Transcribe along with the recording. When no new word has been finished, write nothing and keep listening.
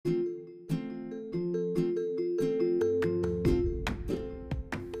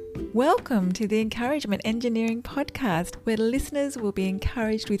Welcome to the Encouragement Engineering Podcast, where listeners will be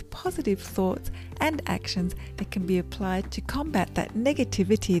encouraged with positive thoughts and actions that can be applied to combat that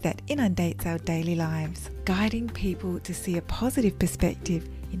negativity that inundates our daily lives, guiding people to see a positive perspective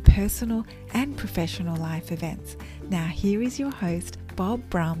in personal and professional life events. Now here is your host, Bob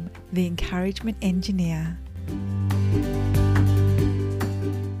Brum, the Encouragement Engineer.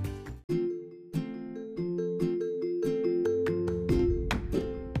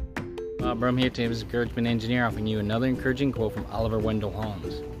 Bob Brum here, today's Encouragement Engineer, offering you another encouraging quote from Oliver Wendell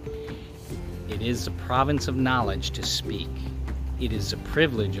Holmes. It is the province of knowledge to speak. It is the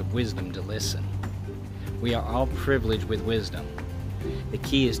privilege of wisdom to listen. We are all privileged with wisdom. The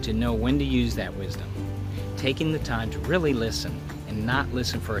key is to know when to use that wisdom. Taking the time to really listen and not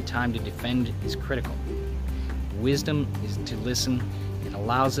listen for a time to defend is critical. Wisdom is to listen. It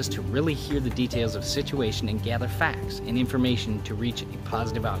allows us to really hear the details of a situation and gather facts and information to reach a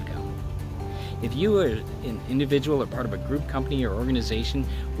positive outcome. If you are an individual or part of a group, company, or organization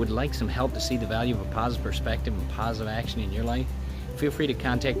would like some help to see the value of a positive perspective and positive action in your life, feel free to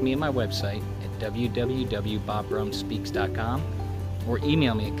contact me at my website at www.bobbrumspeaks.com or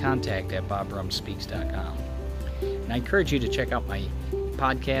email me at contact@bobbrumspeaks.com. And I encourage you to check out my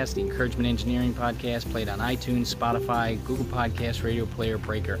podcast, the Encouragement Engineering Podcast, played on iTunes, Spotify, Google Podcasts, Radio Player,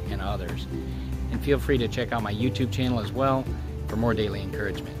 Breaker, and others. And feel free to check out my YouTube channel as well for more daily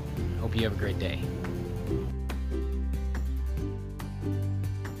encouragement. Hope you have a great day.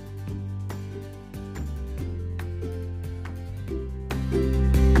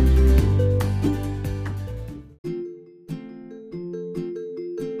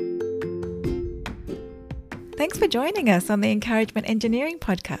 Thanks for joining us on the Encouragement Engineering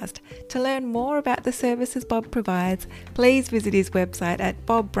Podcast. To learn more about the services Bob provides, please visit his website at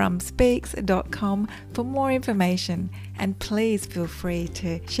bobbrumspeaks.com for more information. And please feel free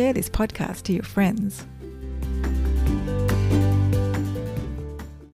to share this podcast to your friends.